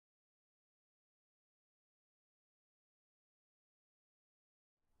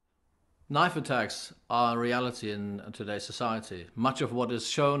Knife attacks are a reality in today's society. Much of what is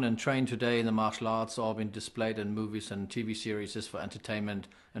shown and trained today in the martial arts or been displayed in movies and TV series is for entertainment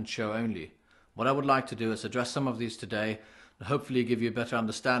and show only. What I would like to do is address some of these today and hopefully give you a better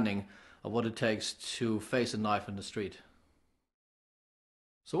understanding of what it takes to face a knife in the street.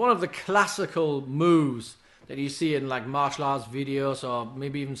 So one of the classical moves that you see in like martial arts videos or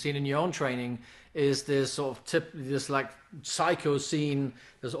maybe even seen in your own training is this sort of this like psycho scene,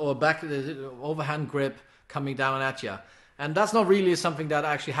 this overhand grip coming down at you. And that's not really something that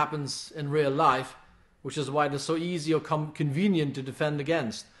actually happens in real life, which is why it is so easy or convenient to defend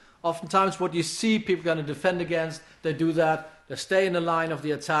against. Oftentimes what you see people going to defend against, they do that, they stay in the line of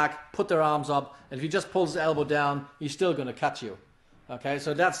the attack, put their arms up, and if he just pulls the elbow down, he's still going to cut you. Okay,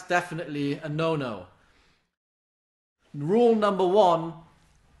 so that's definitely a no-no. Rule number one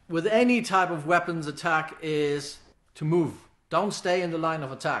with any type of weapons attack is to move. Don't stay in the line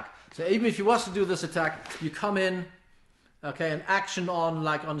of attack. So even if you was to do this attack, you come in, okay, and action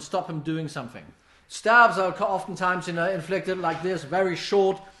on stop him doing something. Stabs are oftentimes inflicted like this, very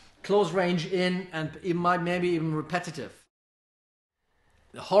short, close range in, and it might maybe even repetitive.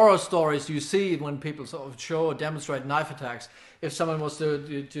 The horror stories you see when people sort of show or demonstrate knife attacks, if someone was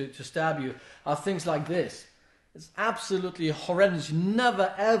to stab you, are things like this. It's absolutely horrendous. You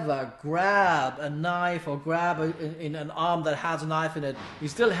never ever grab a knife or grab in an arm that has a knife in it. He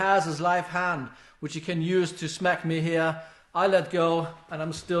still has his live hand, which he can use to smack me here. I let go and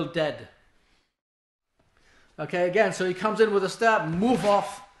I'm still dead. Okay, again, so he comes in with a stab, move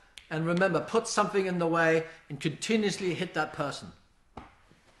off, and remember, put something in the way and continuously hit that person.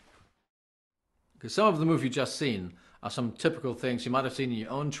 Because some of the moves you've just seen are some typical things you might have seen in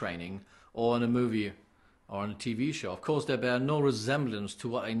your own training or in a movie or on a TV show. Of course, they bear no resemblance to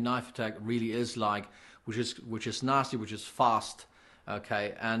what a knife attack really is like, which is nasty, which is fast,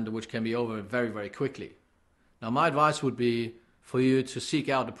 okay, and which can be over very, very quickly. Now, my advice would be for you to seek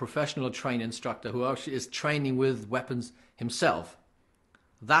out a professional trained instructor who actually is training with weapons himself.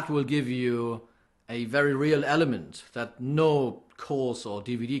 That will give you a very real element that no course or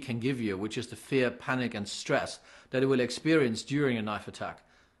DVD can give you, which is the fear, panic, and stress that it will experience during a knife attack.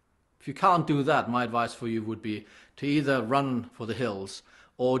 If you can't do that, my advice for you would be to either run for the hills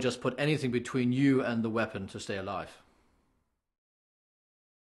or just put anything between you and the weapon to stay alive.